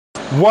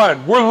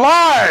one. We're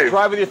live.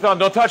 Try with your thumb.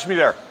 Don't touch me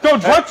there.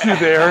 Don't touch you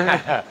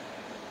there.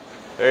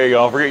 There you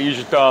go. Forget to use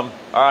your thumb.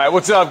 All right,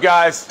 what's up,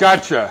 guys?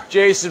 Gotcha.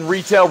 Jason,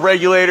 Retail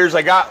Regulators.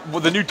 I got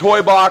with the new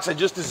toy box. I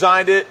just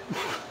designed it.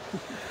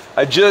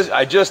 I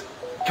just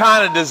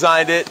kind of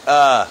designed it.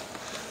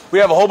 We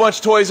have a whole bunch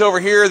of toys over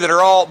here that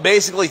are all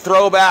basically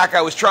throwback.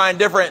 I was trying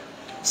different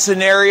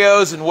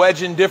scenarios and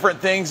wedging different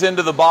things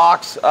into the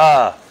box.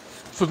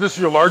 So this is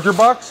your larger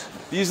box?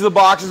 These are the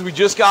boxes we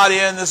just got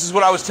in. This is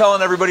what I was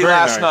telling everybody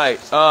last night.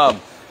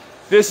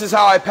 This is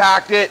how I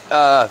packed it.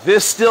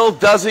 This still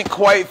doesn't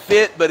quite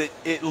fit, but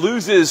it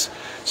loses.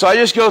 So I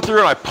just go through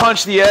and I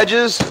punch the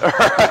edges, all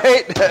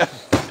right?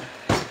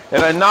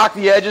 And I knock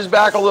the edges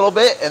back a little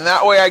bit, and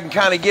that way I can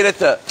kind of get it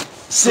to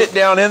sit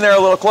down in there a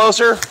little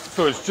closer.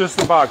 So it's just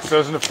the box.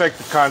 Doesn't affect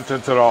the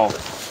contents at all.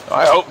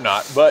 I hope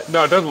not, but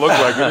no, it doesn't look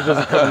like it. It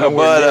doesn't come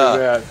nowhere near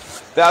that.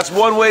 That's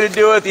one way to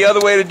do it. The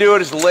other way to do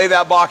it is to lay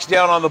that box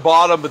down on the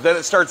bottom, but then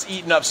it starts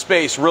eating up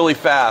space really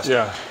fast.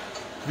 Yeah.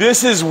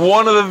 This is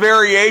one of the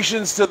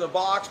variations to the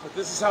box, but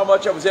this is how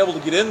much I was able to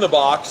get in the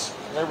box.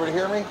 Can everybody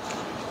hear me?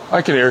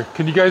 I can hear.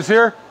 Can you guys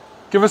hear?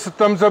 Give us a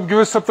thumbs up. Give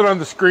us something on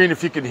the screen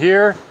if you can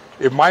hear.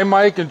 If my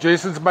mic and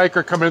Jason's mic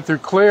are coming in through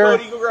clear.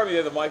 Cody, go grab me the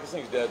other mic. This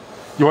thing's dead.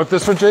 You want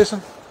this one,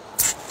 Jason?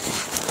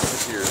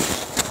 It's yours.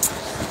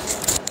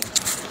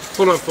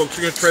 Hold on, folks.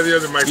 We're going to try the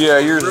other mic. Yeah,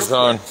 yours is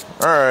on.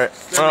 All right.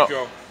 There we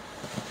go.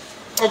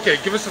 Okay,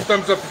 give us a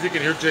thumbs up if you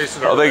can hear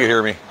Jason. Oh, they can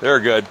hear me. They're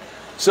good.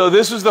 So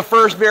this was the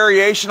first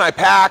variation I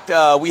packed.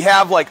 We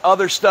have like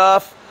other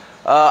stuff.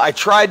 I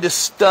tried to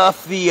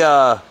stuff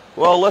the,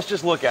 well, let's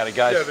just look at it,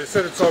 guys. Yeah, they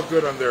said it's all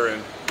good on their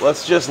end.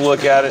 Let's just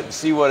look at it and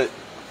see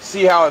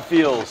see how it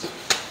feels.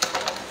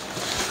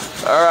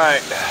 All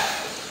right.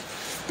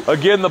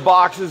 Again, the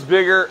box is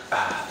bigger.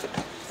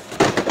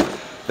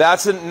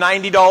 That's a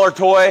 $90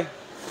 toy.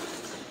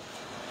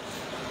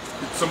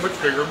 It's so much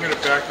bigger. I'm going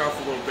to back off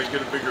a little bit,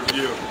 get a bigger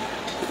view.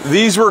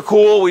 These were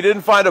cool. We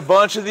didn't find a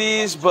bunch of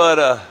these,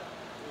 but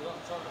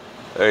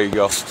there you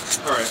go.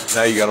 All right.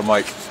 Now you got a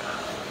mic.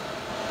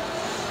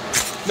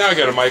 Now I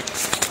got a mic.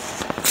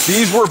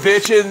 These were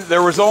bitchin'.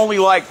 There was only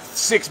like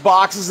 6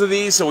 boxes of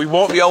these, so we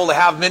won't be able to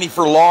have many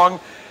for long.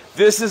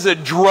 This is a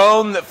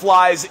drone that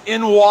flies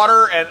in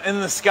water and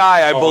in the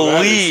sky, I believe.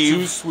 That is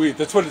too sweet.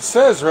 That's what it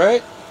says,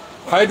 right?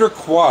 Hydra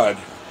Quad.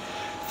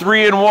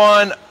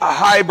 3-in-1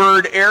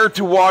 hybrid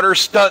air-to-water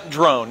stunt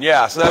drone.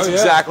 Yeah, so that's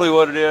exactly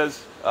what it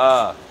is.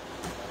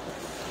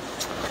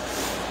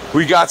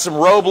 We got some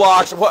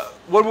Roblox.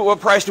 What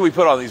price did we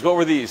put on these? What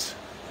were these?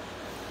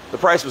 The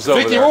price was over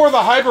Vicky, there. what were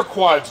the Hydra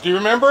Quads? Do you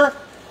remember?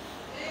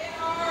 They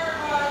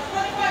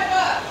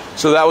are $25.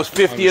 So that was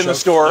 50 in the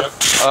store. Yep.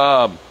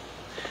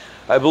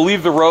 I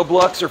believe the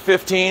Roblox are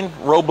 15.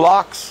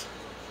 Roblox.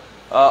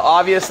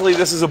 Obviously,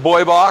 this is a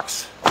boy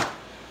box.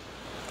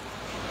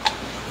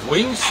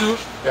 Wingsuit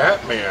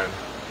Batman.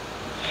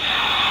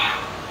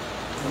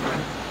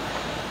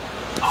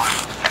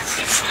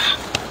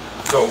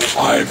 So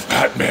I'm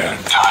Batman.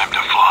 Time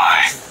to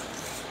fly.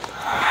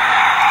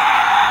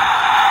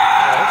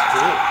 That's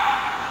cool.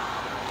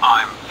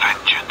 I'm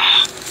vengeance.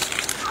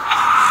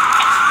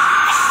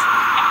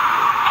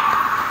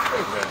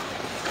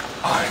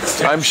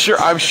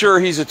 I'm sure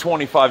he's a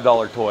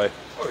 $25 toy.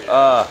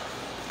 Oh,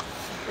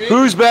 yeah.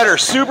 Who's better,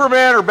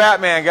 Superman or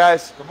Batman,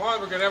 guys? Come on,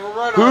 we're gonna have a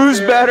run. Who's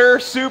better,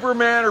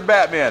 Superman or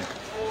Batman?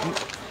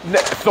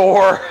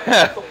 Thor.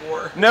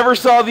 Thor. Never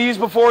saw these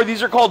before.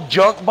 These are called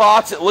junk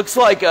bots. It looks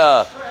like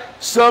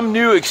some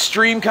new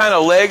extreme kind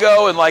of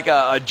Lego in like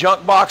a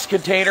junk box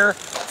container,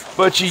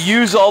 but you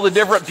use all the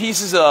different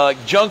pieces of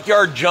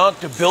junkyard junk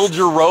to build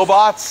your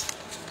robots.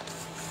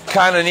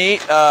 Kind of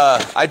neat.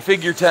 I'd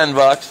figure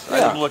 $10. I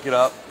didn't look it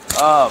up.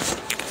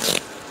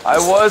 I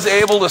was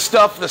able to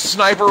stuff the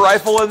sniper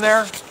rifle in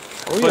there,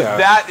 but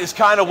that is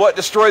kind of what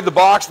destroyed the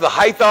box. The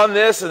height on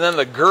this and then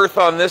the girth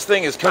on this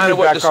thing is kind of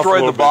what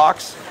destroyed the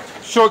box.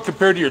 Show it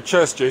compared to your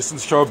chest, Jason.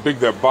 Show how big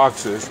that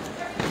box is.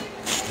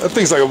 That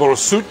thing's like a little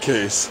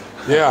suitcase.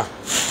 Yeah.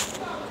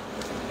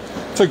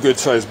 It's a good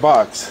sized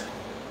box.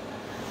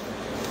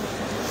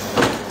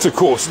 It's a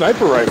cool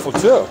sniper rifle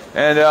too.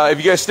 And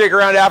if you guys stick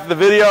around after the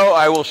video,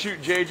 I will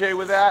shoot JJ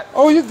with that.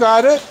 Oh, you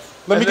got it.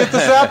 Let me get the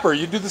zapper.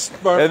 You do this.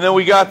 And then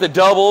we got the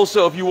double,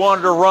 so if you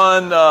wanted to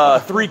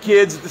run 3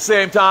 kids at the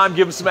same time,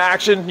 give them some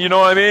action, you know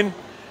what I mean?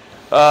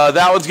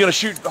 That one's going to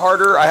shoot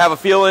harder, I have a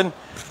feeling.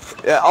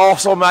 It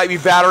also might be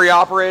battery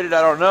operated,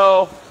 I don't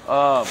know.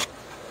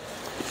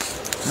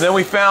 Then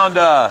we found,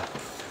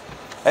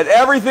 and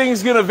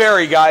everything's going to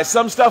vary, guys.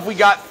 Some stuff we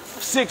got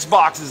 6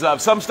 boxes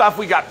of, some stuff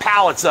we got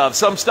pallets of,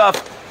 some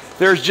stuff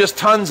there's just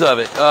tons of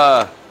it.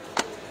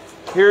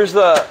 Here's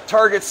the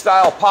Target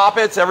style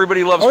Poppets.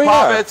 Everybody loves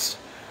Poppets.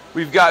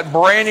 We've got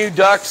brand new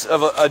ducks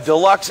of a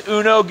deluxe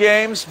Uno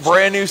games,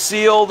 brand new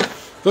sealed.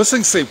 Those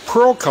things say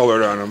pearl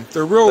colored on them.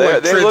 They're real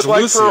like they look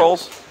like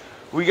pearls.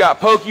 We got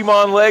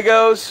Pokemon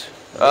Legos.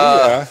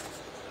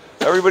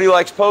 Everybody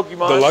likes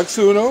Pokemon. Deluxe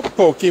Uno,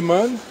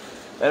 Pokemon.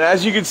 And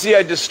as you can see,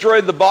 I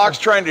destroyed the box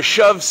trying to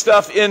shove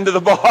stuff into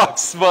the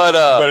box,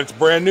 but it's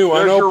brand new.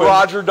 There's your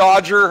Roger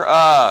Dodger.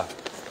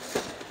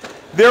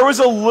 There was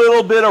a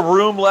little bit of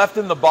room left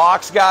in the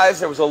box, guys.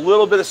 There was a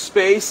little bit of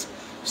space.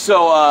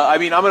 So, I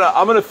mean, I'm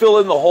gonna fill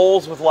in the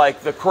holes with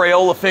like the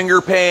Crayola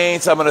finger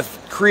paints. I'm gonna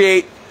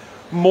create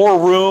more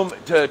room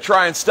to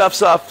try and stuff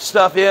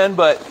stuff in.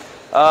 But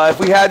if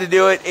we had to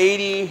do it,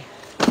 80,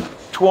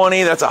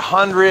 20, that's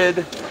 100,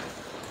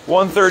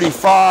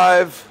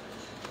 135,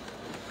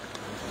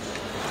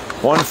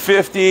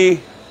 150,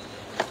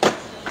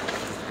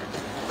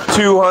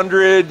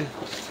 200,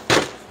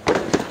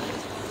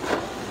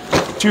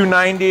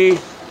 290,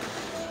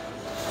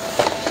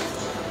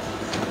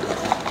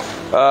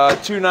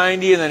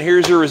 290, and then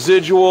here's your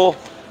residual.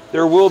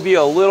 There will be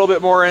a little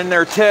bit more in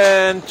there,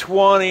 10,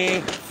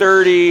 20,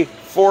 30,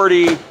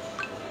 40,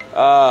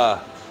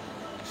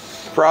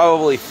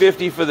 probably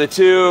 50 for the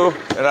two,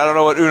 and I don't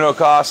know what Uno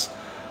costs.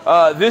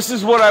 This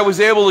is what I was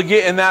able to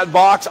get in that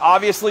box.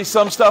 Obviously,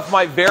 some stuff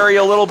might vary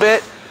a little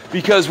bit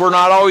because we're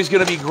not always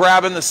going to be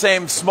grabbing the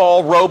same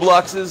small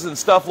Robluxes and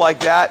stuff like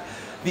that.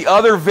 The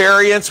other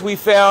variants we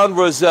found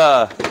was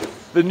the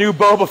new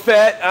Boba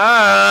Fett.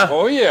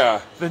 Oh yeah,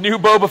 the new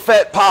Boba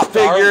Fett pop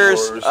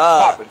figures.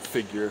 Pop-it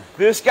figure.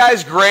 This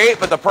guy's great,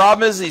 but the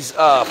problem is he's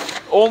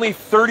only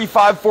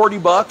 35, 40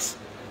 bucks,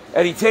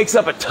 and he takes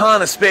up a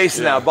ton of space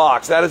in that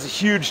box. That is a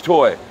huge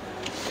toy.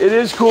 It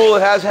is cool.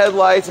 It has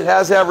headlights. It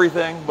has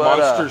everything. But,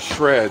 Monster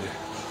Shred.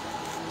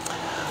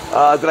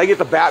 Did I get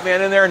the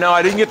Batman in there? No,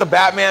 I didn't get the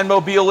Batman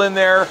mobile in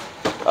there.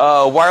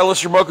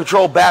 Wireless remote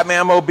control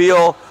Batman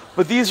mobile.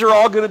 But these are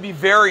all going to be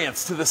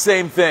variants to the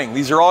same thing.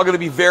 These are all going to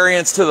be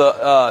variants to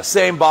the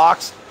same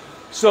box.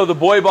 So the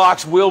boy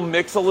box will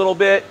mix a little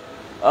bit.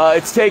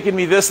 It's taken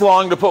me this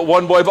long to put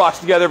one boy box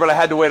together, but I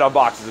had to wait on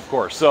boxes, of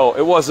course. So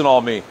it wasn't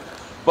all me.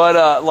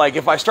 But like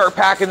if I start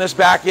packing this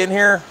back in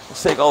here,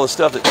 let's take all the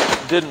stuff that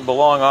didn't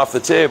belong off the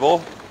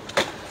table.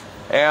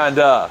 And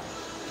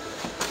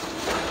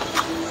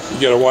you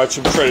gotta watch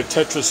him try to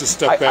Tetris his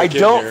stuff back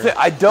in there.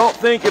 I don't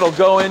think it'll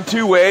go in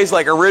two ways.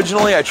 Like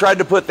originally, I tried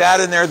to put that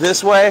in there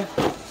this way,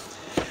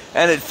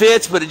 and it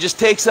fits, but it just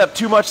takes up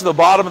too much of the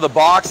bottom of the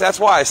box. That's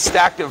why I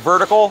stacked it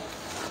vertical,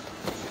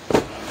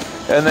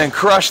 and then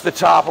crushed the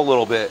top a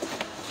little bit,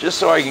 just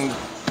so I can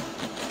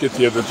get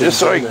the other things. Just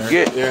so I can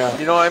get,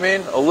 you know what I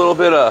mean, a little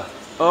bit of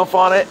oomph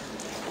on it.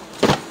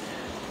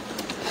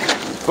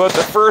 But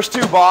the first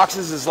two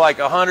boxes is like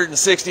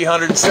 160,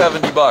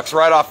 170 bucks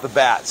right off the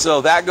bat.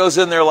 So that goes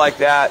in there like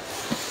that.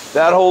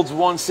 That holds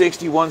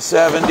 160,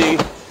 170.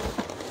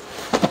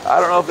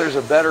 I don't know if there's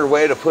a better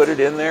way to put it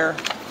in there.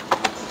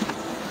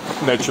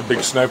 And that's your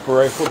big sniper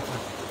rifle.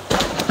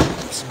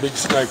 It's a big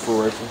sniper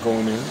rifle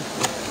going in.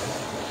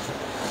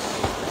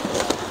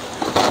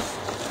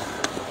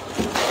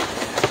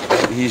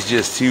 He's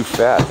just too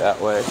fat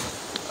that way.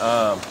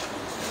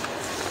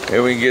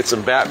 Maybe we can get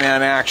some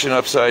Batman action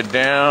upside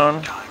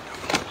down.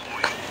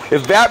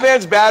 If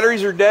Batman's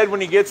batteries are dead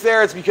when he gets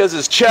there, it's because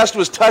his chest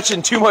was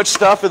touching too much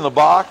stuff in the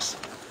box.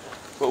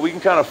 But we can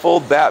kind of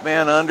fold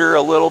Batman under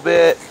a little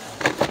bit.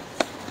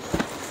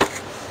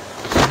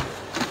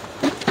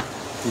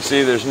 You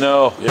see, there's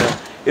no... Yeah.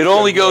 It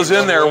only goes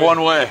in there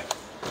one way.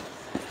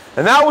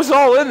 And that was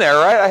all in there,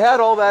 right? I had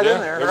all that in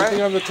there, right?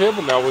 Everything on the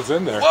table now was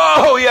in there.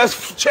 Whoa,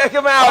 yes, check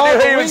him out. I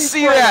didn't even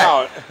see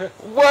that.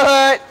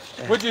 What?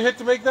 What'd you hit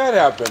to make that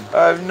happen?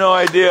 I have no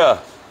idea.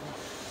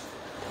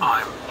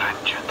 I'm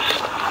vengeance.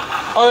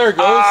 Oh, there it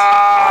goes.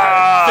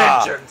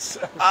 Ah! Vengeance.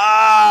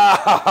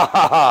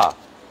 Ah!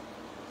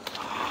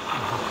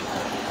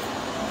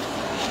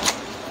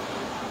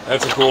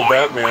 That's a cool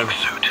Batman.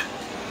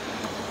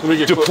 Let me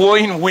get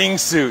Deploying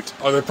wingsuit.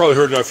 Oh, they probably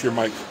heard it off your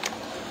mic.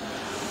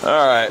 All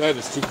right. That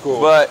is too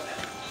cool. But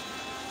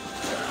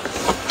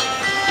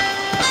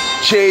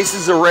Chase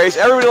is a race.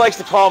 Everybody likes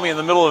to call me in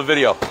the middle of a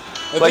video.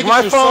 Like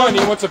my phone, he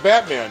wants a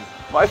Batman.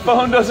 My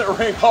phone doesn't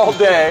ring all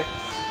day.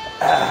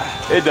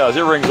 It does.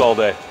 It rings all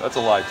day. That's a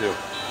lie too.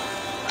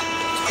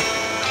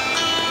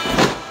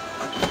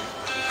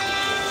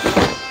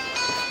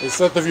 It's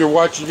not that if you're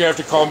watching, you have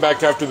to call him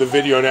back after the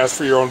video and ask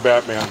for your own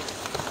Batman.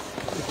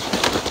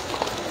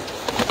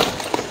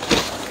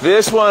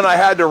 This one, I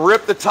had to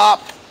rip the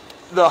top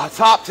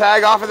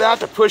tag off of that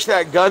to push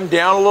that gun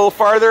down a little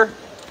farther,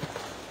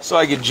 so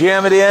I could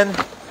jam it in.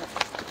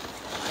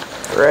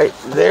 Right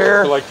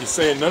there. Like you're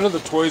saying, none of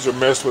the toys are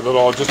messed with at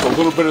all. Just a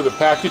little bit of the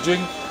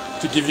packaging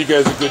to give you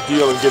guys a good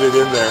deal and get it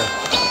in there.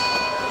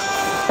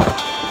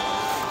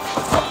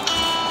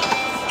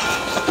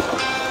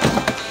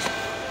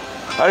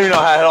 I don't even know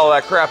how I had all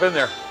that crap in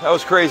there. That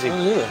was crazy.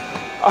 Yeah.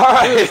 All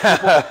right.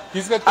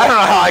 He's got I don't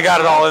know how I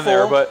got it all in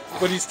there, but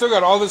he's still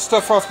got all this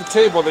stuff off the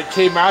table that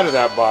came out of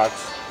that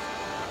box,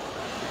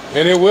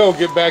 and it will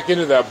get back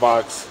into that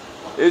box.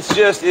 It's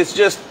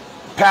just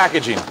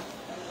packaging.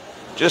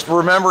 Just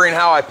remembering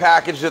how I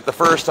packaged it the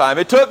first time.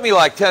 It took me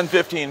like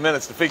 10-15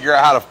 minutes to figure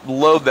out how to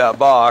load that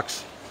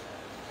box.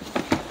 The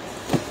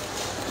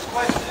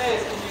question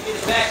is, can you get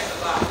it back in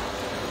the box?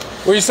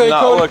 What do you say,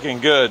 Not Cody?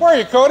 looking good. Where are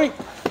you, Cody?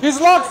 He's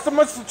lost so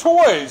much of the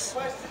toys. The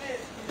question is,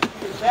 can you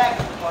get it back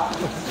in the box?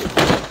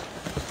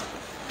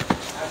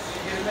 After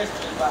you get it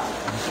mixed in the box,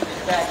 get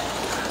it back.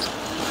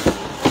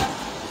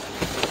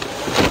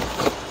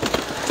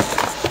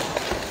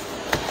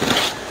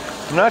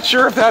 I'm not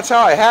sure if that's how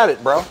I had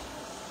it, bro.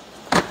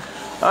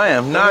 I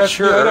am not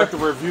sure. I'd have to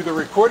review the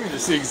recording to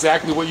see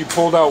exactly what you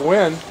pulled out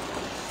when.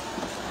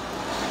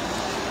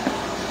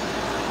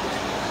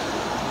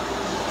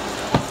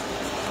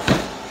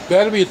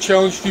 That'll be a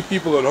challenge to you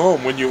people at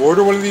home. When you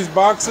order one of these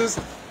boxes,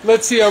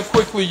 let's see how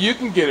quickly you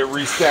can get it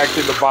restacked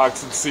in the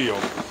box and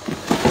sealed.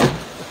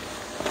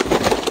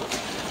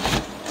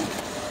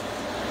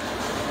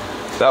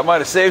 That might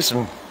have saved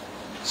some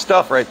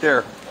stuff right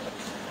there.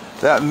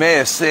 That may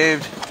have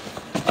saved,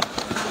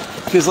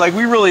 because like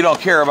we really don't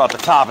care about the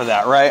top of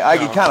that, right? I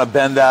can kind of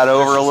bend that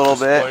over a little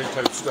bit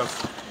Type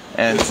stuff.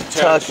 and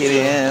tuck it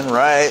in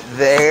right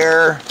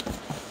there.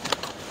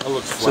 That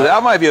looks flat. So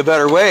that might be a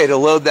better way to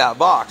load that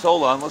box.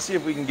 Hold on, let's see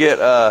if we can get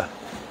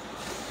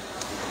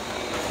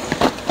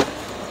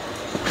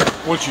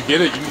Once you get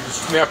it, you need to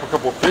snap a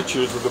couple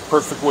pictures of the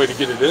perfect way to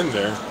get it in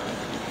there.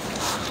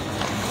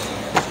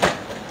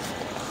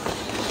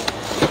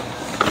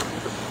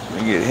 We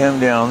can get him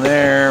down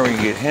there. We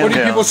can get him What are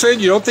down. people saying?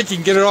 You don't think you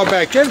can get it all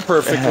back in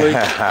perfectly?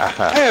 I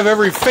have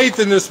every faith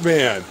in this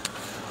man.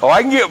 Oh,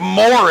 I can get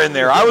more in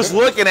there. I was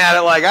looking at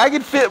it like I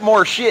could fit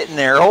more shit in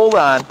there. Hold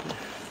on.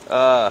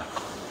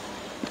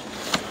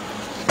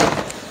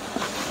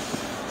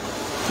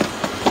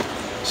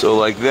 So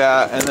like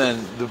that, and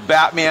then the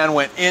Batman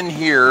went in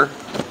here,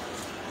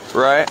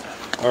 right?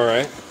 All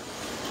right.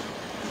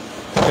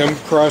 Him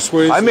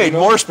crossways. I made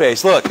more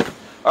space. Look.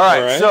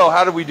 All right. So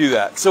how did we do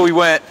that? So we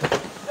went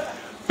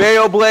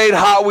Bayo blade,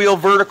 Hot Wheel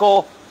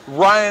vertical,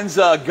 Ryan's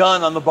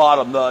gun on the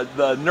bottom,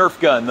 the Nerf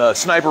gun, the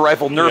sniper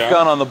rifle Nerf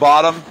gun on the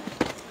bottom.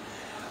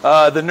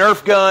 The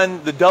Nerf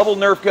gun, the double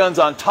Nerf guns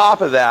on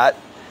top of that.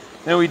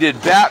 Then we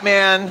did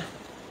Batman.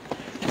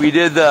 We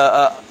did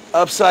the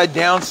upside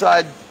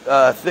downside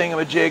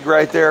thingamajig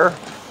right there.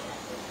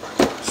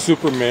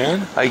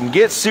 Superman. I can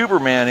get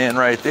Superman in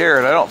right there,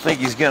 and I don't think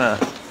he's gonna.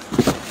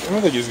 I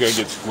don't think he's gonna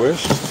get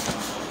squished.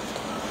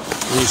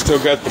 And you still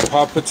got the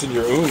poppets in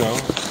your Uno.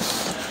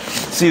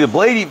 See the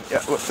blade,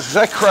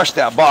 I crushed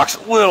that box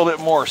a little bit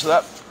more,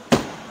 so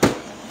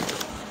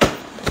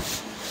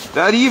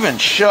that even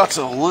shuts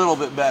a little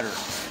bit better.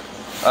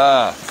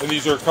 And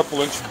these are a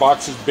couple inch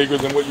boxes bigger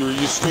than what you were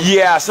used to?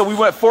 Yeah, so we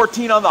went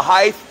 14 on the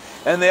height,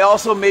 and they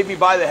also made me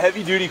buy the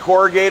heavy duty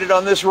corrugated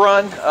on this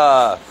run.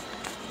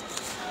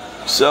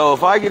 So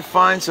if I could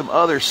find some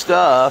other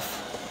stuff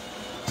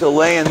to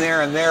lay in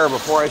there and there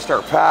before I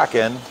start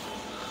packing,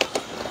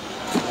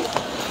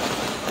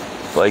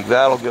 like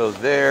that'll go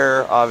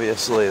there,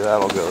 obviously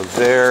that'll go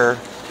there.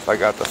 If I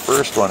got the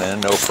first one in,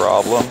 no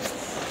problem.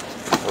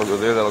 That'll go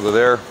there, that'll go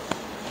there.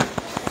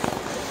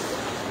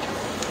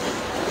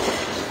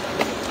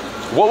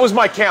 What was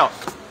my count?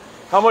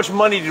 How much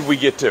money did we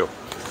get to?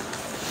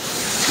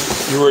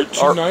 You were at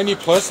 290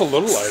 plus a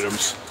little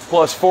items.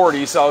 Plus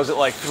 40, so I was at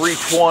like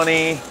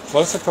 320.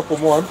 Plus a couple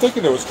more. I'm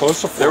thinking it was close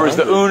to 400. There was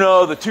the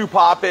Uno, the two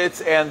Poppets,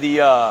 and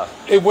the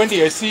Hey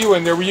Wendy, I see you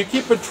in there. Were you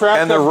keeping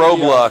track and of the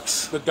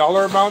Roblox? The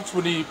dollar amounts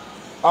when he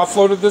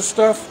offloaded this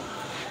stuff?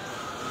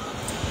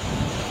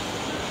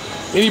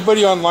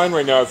 Anybody online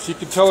right now, if you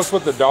could tell us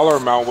what the dollar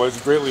amount was,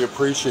 greatly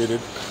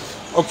appreciated.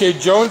 Okay,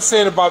 Joan's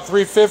saying about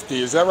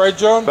 350. Is that right,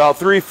 Joan? About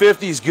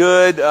 350 is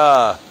good.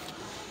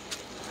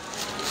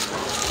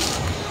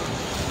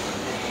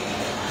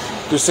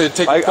 Just say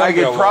take. I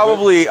could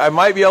probably, I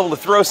might be able to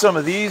throw some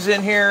of these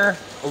in here.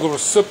 A little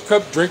sip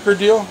cup drinker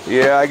deal.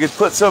 Yeah, I could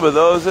put some of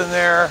those in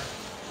there.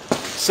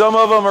 Some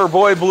of them are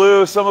boy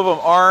blue, some of them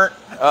aren't.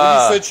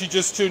 Wendy said she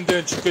just tuned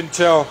in. She couldn't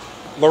tell.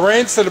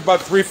 Lorraine said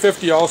about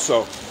 350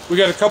 also. We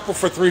got a couple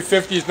for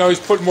 350s. Now he's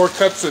putting more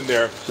cups in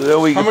there. So then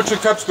we How much do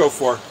cups go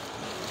for?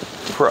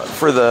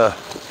 For the,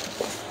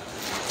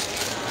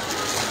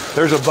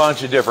 there's a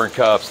bunch of different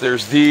cups.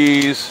 There's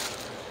these,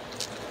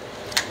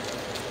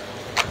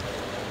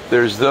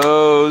 there's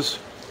those,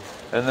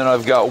 and then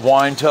I've got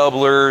wine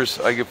tumblers.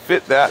 I could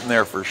fit that in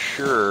there for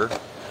sure.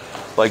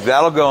 Like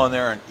that'll go in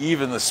there and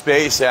even the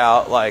space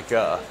out. Like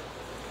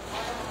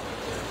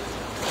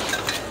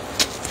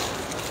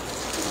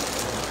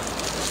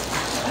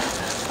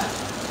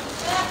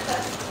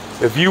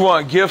if you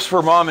want gifts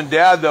for mom and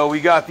dad, though,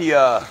 we got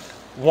the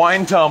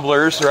wine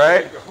tumblers,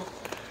 right?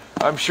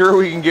 I'm sure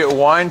we can get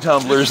wine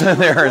tumblers in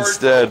there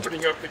instead.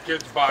 Opening up the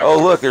kids' box.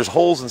 Oh, look, there's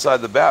holes inside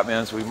the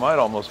Batman, so we might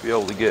almost be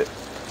able to get.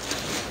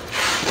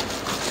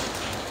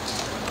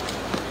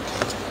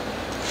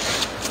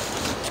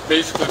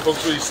 Basically,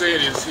 folks, what he's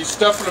saying is he's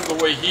stuffing them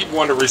the way he'd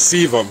want to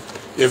receive them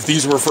if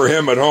these were for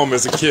him at home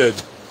as a kid.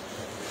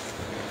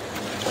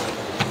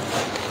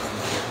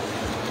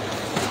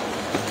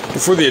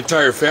 For the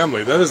entire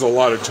family, that is a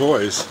lot of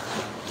toys.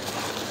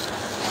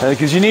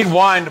 Because you need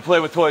wine to play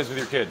with toys with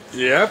your kid.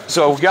 Yep.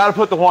 So we got to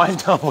put the wine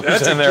tumblers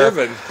That's in a there.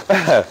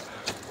 given.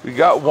 We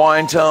got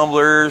wine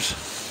tumblers.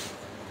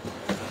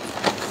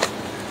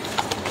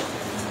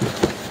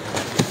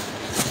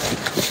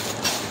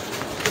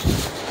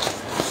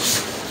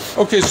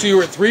 Okay, so you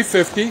were at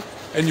 350,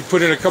 and you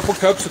put in a couple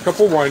cups, a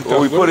couple wine tumblers.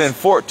 Well, we put in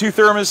two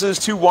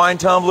thermoses, 2 wine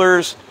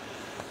tumblers,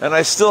 and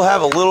I still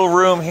have a little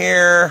room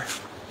here.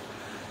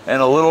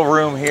 and a little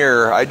room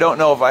here. I don't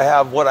know if I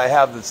have what I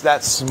have that's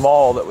that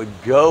small that would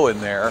go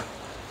in there.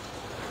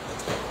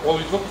 Well,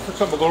 he's looking for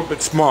something a little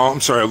bit small. I'm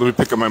sorry, let me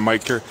pick up my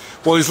mic here.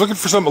 Well, he's looking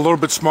for something a little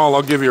bit small.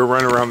 I'll give you a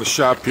run around the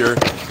shop here,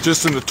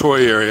 just in the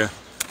toy area.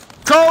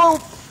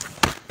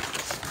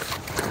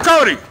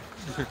 Cody!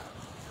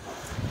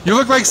 You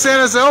look like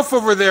Santa's elf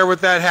over there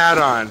with that hat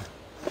on.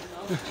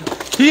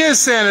 He is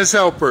Santa's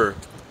helper.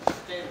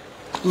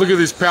 Look at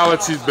these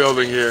pallets he's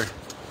building here.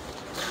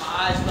 My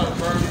eyes started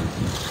burning.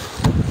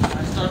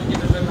 I started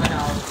getting a bit like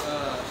I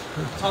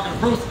was talking to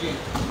Bruce again.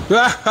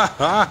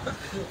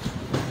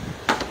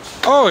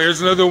 Oh,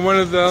 here's another one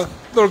of the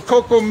little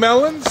cocoa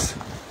melons.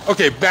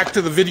 Okay, back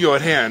to the video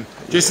at hand.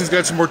 Jason's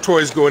got some more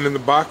toys going in the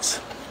box.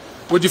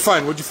 What'd you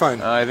find? What'd you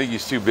find? I think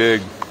he's too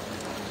big.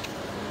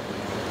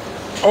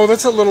 Oh,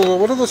 that's a little,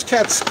 what are those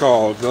cats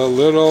called? The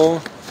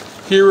little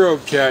hero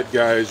cat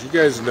guys. You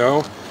guys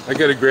know. I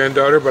got a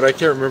granddaughter, but I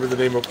can't remember the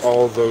name of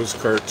all of those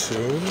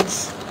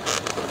cartoons.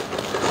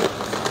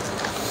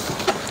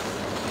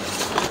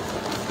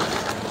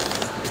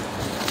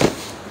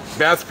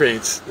 Bath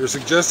paints. They're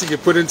suggesting you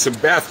put in some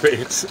bath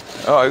paints.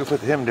 Oh, I can put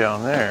him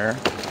down there.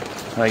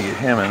 I get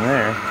him in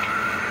there.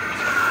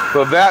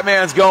 But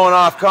Batman's going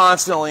off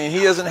constantly, and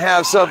he doesn't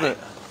have something.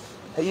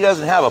 He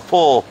doesn't have a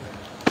pull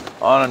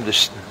on him to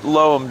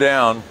slow him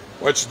down.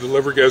 Watch the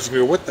delivery guys and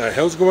go, what the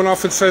hell's going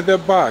off inside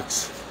that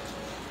box?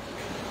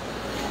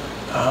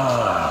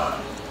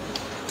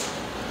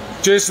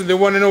 Jason, they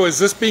want to know, is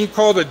this being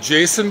called a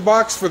Jason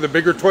box for the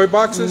bigger toy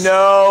boxes?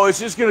 No, it's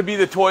just going to be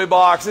the toy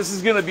box. This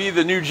is going to be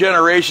the new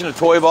generation of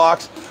toy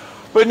box.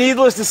 But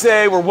needless to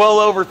say, we're well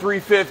over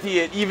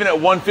 $350, even at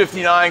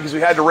 $159 because we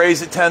had to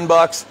raise it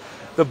 $10.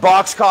 The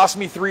box cost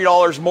me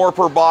 $3 more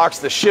per box.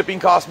 The shipping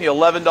cost me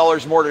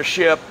 $11 more to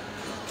ship.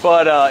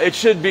 But it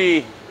should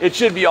be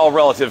all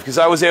relative because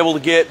I was able to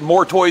get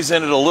more toys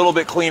in it a little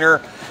bit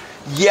cleaner.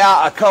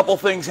 Yeah, a couple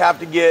things have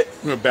to get...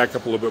 I'm going to back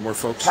up a little bit more,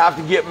 folks. Have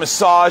to get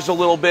massaged a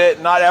little bit.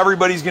 Not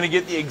everybody's going to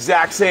get the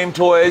exact same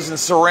toys. And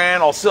Saran,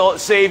 I'll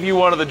save you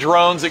one of the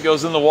drones that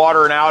goes in the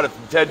water and out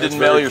if Ted didn't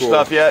mail your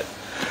stuff yet.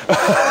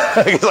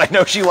 Because I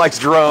know she likes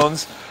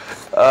drones.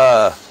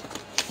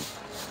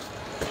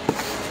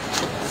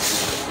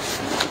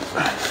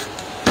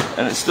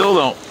 And it still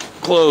don't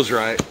close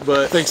right.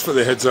 But thanks for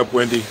the heads up,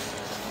 Wendy.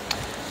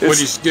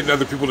 Wendy's getting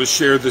other people to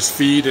share this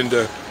feed and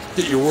to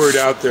get your word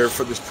out there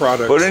for this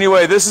product. But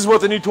anyway, this is what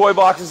the new toy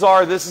boxes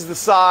are. This is the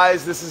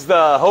size. This is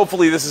the,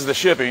 hopefully this is the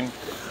shipping.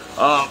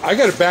 I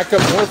got to back up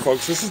more,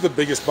 folks. This is the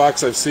biggest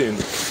box I've seen.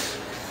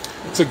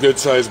 It's a good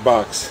sized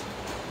box.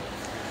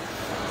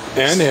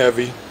 And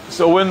heavy.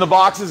 So when the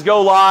boxes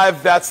go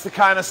live, that's the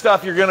kind of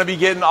stuff you're going to be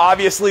getting.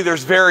 Obviously,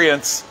 there's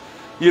variants.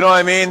 You know what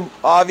I mean?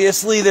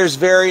 Obviously, there's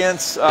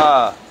variants.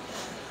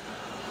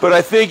 But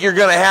I think you're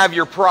going to have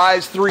your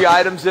prize 3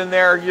 items in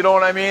there. You know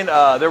what I mean?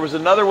 There was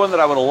another one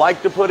that I would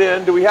like to put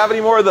in. Do we have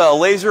any more of the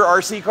laser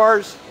RC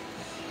cars?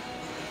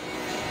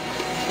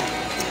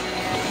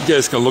 You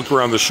guys can look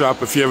around the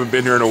shop if you haven't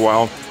been here in a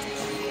while.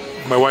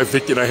 My wife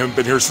Vicky and I haven't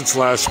been here since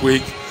last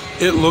week.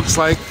 It looks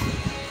like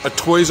a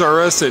Toys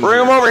R Us in Bring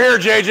here. them over here,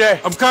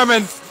 JJ. I'm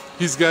coming.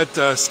 He's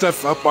got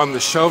stuff up on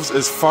the shelves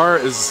as far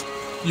as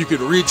you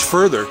can reach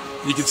further.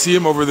 You can see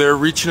him over there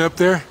reaching up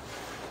there.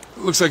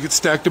 It looks like it's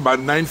stacked about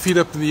 9 feet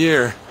up in the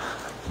air.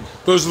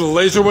 Those are the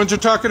laser ones you're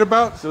talking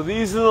about? So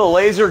these are the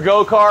laser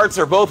go-karts.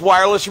 They're both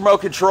wireless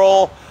remote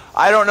control.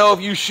 I don't know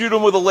if you shoot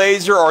them with a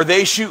laser or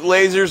they shoot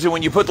lasers, and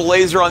when you put the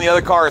laser on the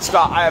other car, it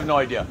stops. I have no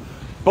idea.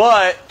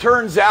 But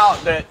turns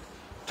out that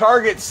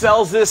Target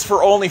sells this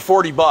for only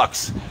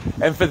 $40.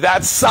 And for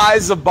that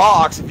size of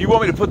box, if you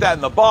want me to put that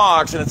in the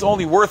box and it's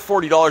only worth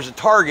 $40 at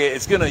Target,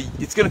 it's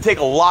gonna take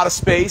a lot of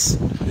space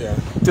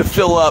to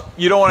fill up.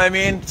 You know what I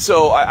mean?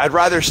 So I'd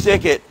rather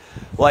stick it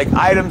like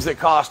items that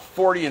cost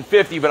 $40 and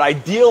 $50, but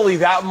ideally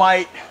that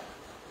might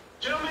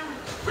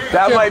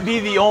be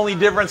the only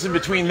difference in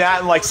between that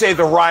and, like, say,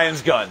 the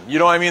Ryan's gun. You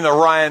know what I mean? The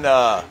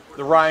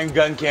Ryan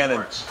gun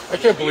cannon. I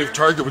can't believe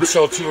Target would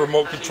sell 2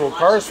 remote control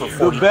cars for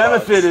 $40. The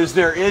benefit is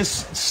there is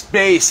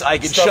space. I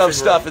could shove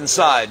stuff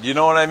inside. You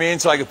know what I mean?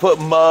 So I could put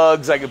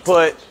mugs. I could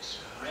put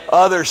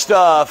other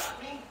stuff.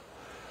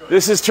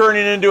 This is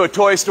turning into a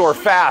toy store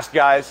fast,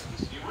 guys.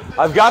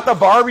 I've got the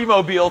Barbie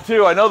mobile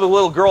too. I know the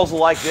little girls will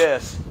like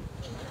this.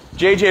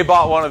 JJ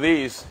bought one of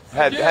these.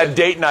 Had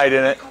date night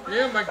in it.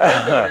 Yeah, my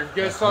granddaughter.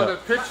 You guys saw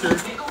that picture?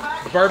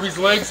 Barbie's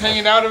legs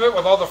hanging out of it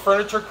with all the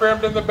furniture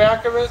crammed in the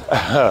back of it.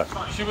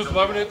 She was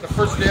loving it the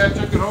first day I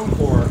took it home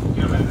for her.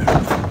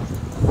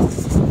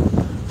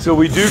 So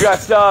we do got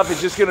stuff.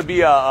 It's just going to be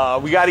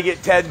we got to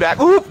get Ted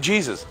back. Oop,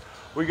 Jesus.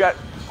 We got...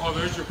 Oh,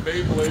 there's your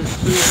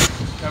Beyblades too.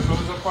 Have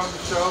those up on the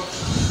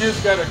shelf. He's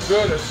got a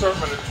good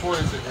assortment of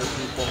toys in here,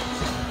 people.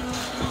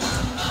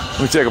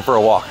 Let me take him for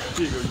a walk.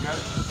 Here you go, you got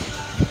it?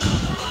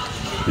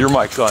 Your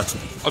mic's on.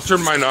 I'll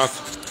turn mine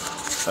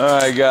off. All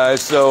right,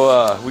 guys.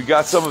 So we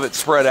got some of it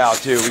spread out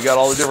too. We got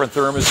all the different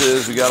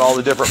thermoses. We got all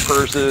the different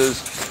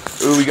purses.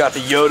 Ooh, we got the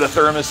Yoda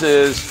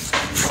thermoses,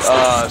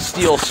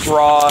 steel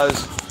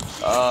straws.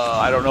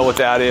 I don't know what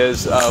that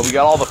is. We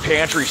got all the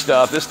pantry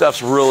stuff. This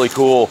stuff's really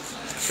cool.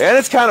 And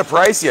it's kind of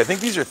pricey. I think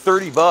these are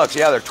 30 bucks.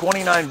 Yeah, they're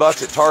 29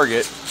 bucks at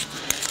Target.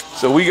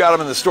 So we got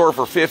them in the store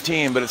for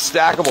 15, but it's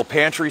stackable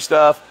pantry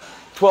stuff.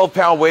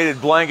 12-pound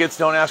weighted blankets.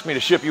 Don't ask me to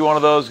ship you one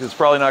of those because it's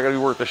probably not going to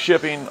be worth the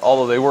shipping,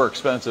 although they were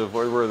expensive.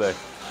 Where were they?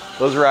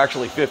 Those are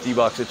actually 50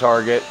 bucks at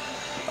Target.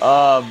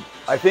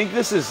 I think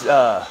this is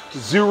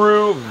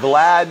Zuru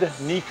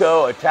Vlad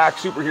Nico Attack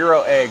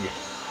Superhero Egg.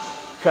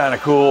 Kind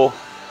of cool.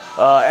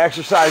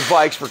 Exercise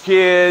bikes for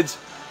kids.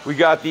 We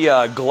got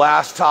the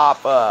glass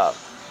top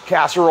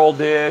casserole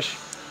dish.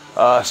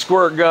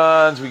 Squirt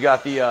guns. We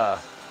got the, I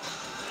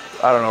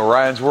don't know,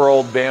 Ryan's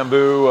World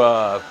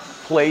bamboo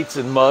plates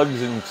and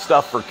mugs and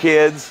stuff for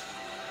kids.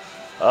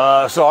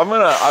 So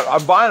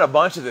I'm buying a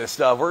bunch of this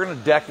stuff. We're gonna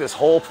deck this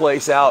whole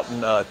place out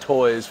in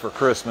toys for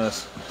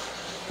Christmas.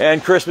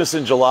 And Christmas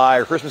in July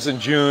or Christmas in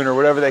June or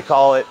whatever they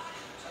call it.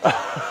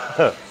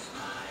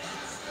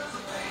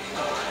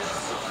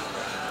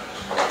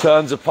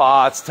 Tons of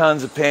pots,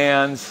 tons of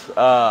pans.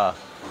 Got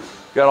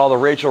all the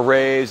Rachel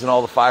Rays and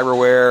all the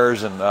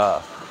fiberwares, and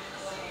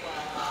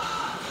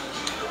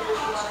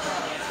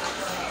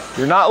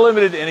you're not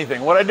limited to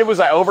anything. What I did was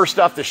I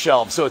overstuffed the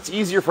shelf, so it's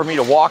easier for me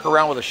to walk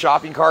around with a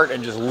shopping cart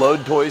and just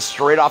load toys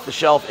straight off the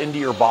shelf into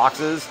your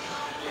boxes,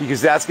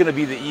 because that's going to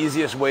be the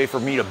easiest way for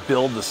me to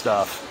build the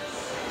stuff.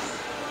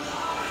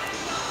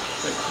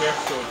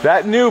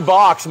 That new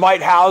box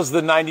might house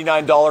the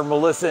 $99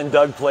 Melissa and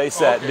Doug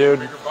playset, okay, dude.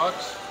 Bigger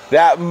box?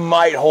 That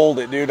might hold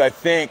it, dude. I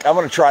think I'm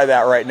gonna try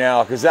that right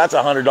now because that's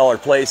a $100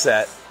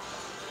 playset,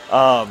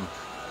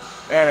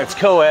 and it's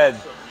co-ed.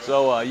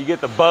 So you get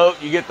the boat,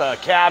 you get the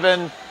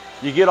cabin,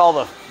 you get all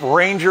the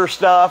Ranger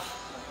stuff,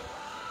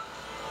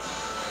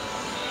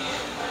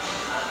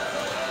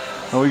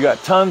 and we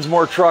got tons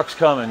more trucks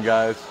coming,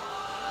 guys.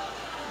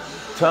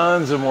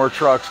 Tons of more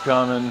trucks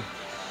coming.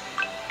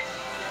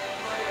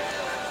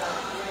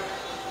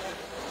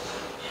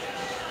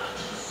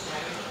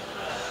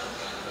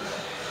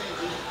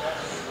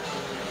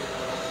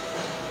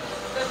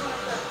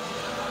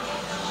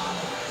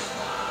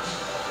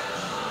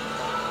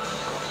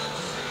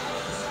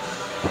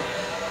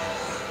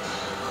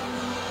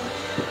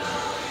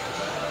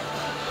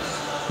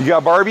 You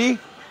got Barbie?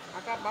 I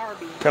got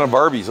Barbie. What kind of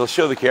Barbies? Let's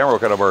show the camera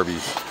what kind of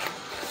Barbies.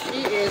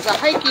 She is a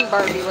hiking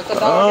Barbie with a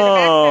dog Oh, in a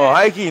backpack.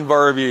 hiking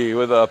Barbie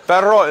with a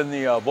perro in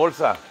the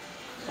bolsa.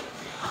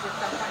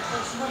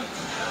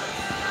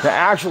 Now,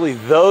 actually,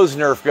 those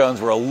Nerf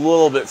guns were a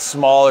little bit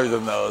smaller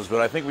than those,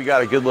 but I think we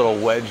got a good little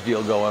wedge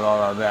deal going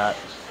on that.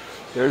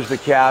 There's the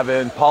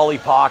cabin, Polly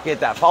Pocket.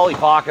 That Polly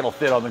Pocket will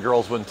fit on the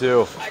girls' one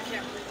too.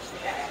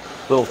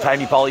 Little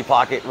tiny Polly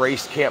Pocket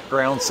race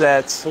campground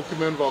sets.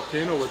 Pokemon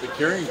Volcano with the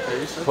carrying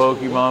case. That's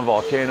Pokemon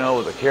Volcano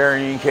with the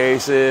carrying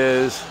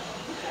cases.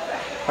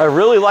 I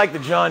really like the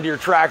John Deere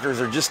tractors.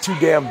 They're just too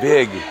damn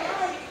big.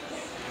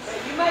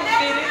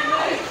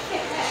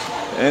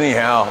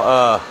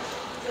 Anyhow,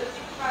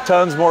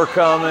 tons more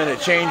coming. It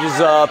changes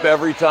up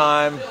every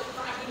time.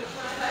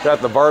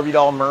 Got the Barbie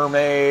doll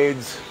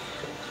mermaids.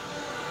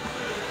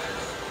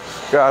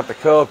 Got the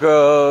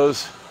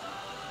Cocos.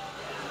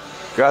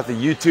 Got the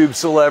YouTube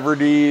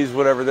celebrities,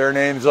 whatever their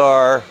names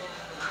are.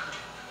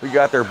 We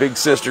got their big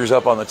sisters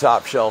up on the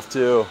top shelf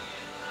too.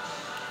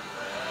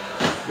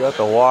 Got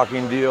the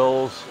walking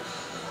deals.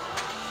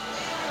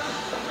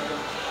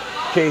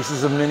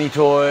 Cases of mini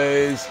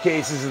toys.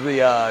 Cases of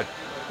the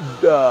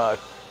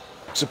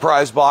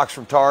surprise box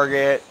from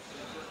Target.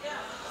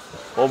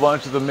 Whole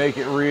bunch of the Make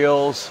It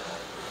Reels.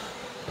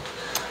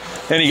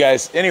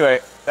 Anyway,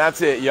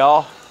 that's it,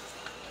 y'all.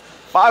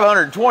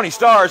 520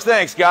 stars.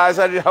 Thanks, guys.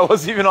 I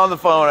wasn't even on the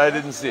phone. I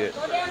didn't see it.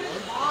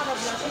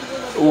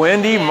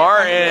 Wendy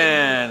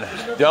Martin.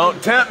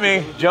 Don't tempt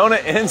me. Jonah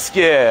and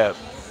Skip.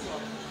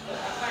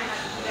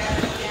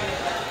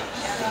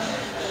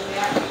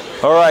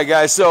 All right,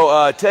 guys.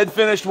 So Ted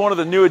finished one of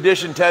the new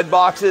edition Ted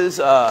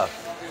boxes.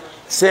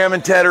 Sam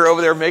and Ted are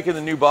over there making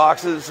the new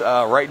boxes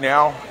right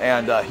now.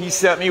 And he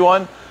sent me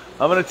one.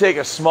 I'm going to take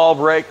a small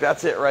break.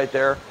 That's it right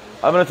there.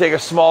 I'm going to take a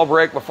small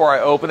break before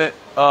I open it.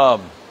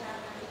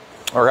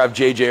 Or have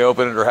JJ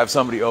open it, or have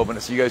somebody open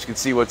it so you guys can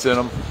see what's in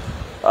them.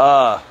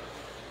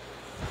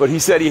 But he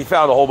said he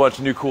found a whole bunch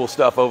of new cool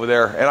stuff over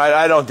there, and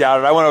I don't doubt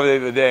it. I went over there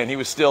today, and he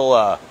was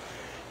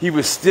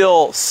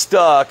still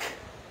stuck.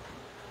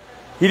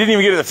 He didn't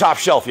even get to the top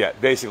shelf yet,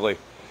 basically.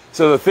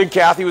 So the thing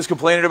Kathy was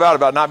complaining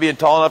about not being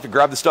tall enough to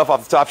grab the stuff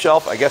off the top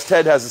shelf, I guess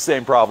Ted has the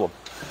same problem.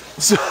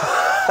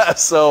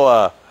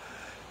 So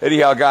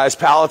anyhow, guys,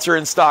 pallets are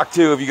in stock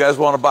too. If you guys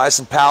want to buy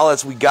some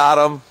pallets, we got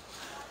them.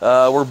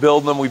 We're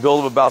building them. We build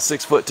them about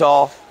 6 foot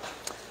tall.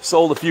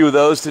 Sold a few of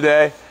those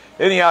today.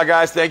 Anyhow,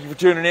 guys, thank you for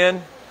tuning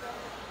in.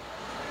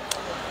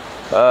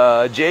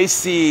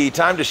 JC,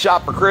 time to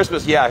shop for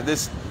Christmas. Yeah,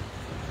 this,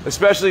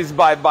 especially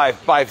by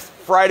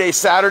Friday,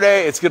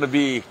 Saturday, it's going to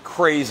be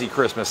crazy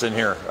Christmas in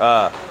here.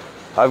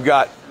 I've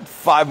got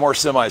 5 more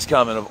semis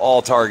coming of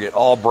all Target,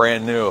 all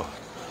brand new.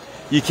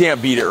 You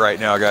can't beat it right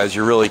now, guys.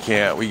 You really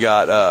can't. We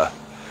got the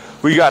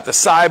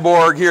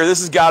Cyborg here. This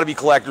has got to be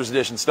collector's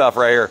edition stuff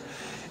right here.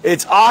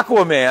 It's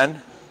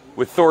Aquaman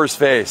with Thor's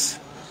face.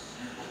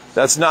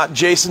 That's not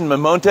Jason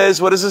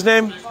Momoa. What is his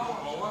name?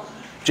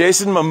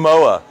 Jason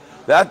Momoa.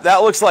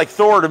 That looks like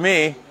Thor to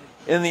me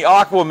in the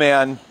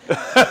Aquaman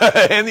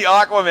in the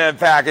Aquaman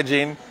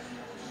packaging.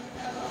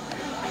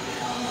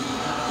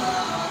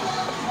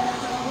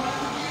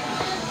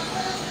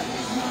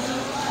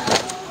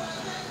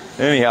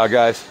 Anyhow,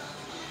 guys,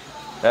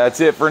 that's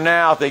it for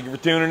now. Thank you for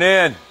tuning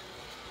in.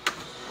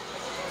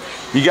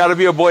 You got to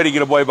be a boy to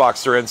get a boy box,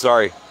 sir.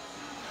 Sorry.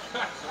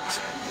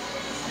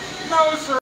 No, sir.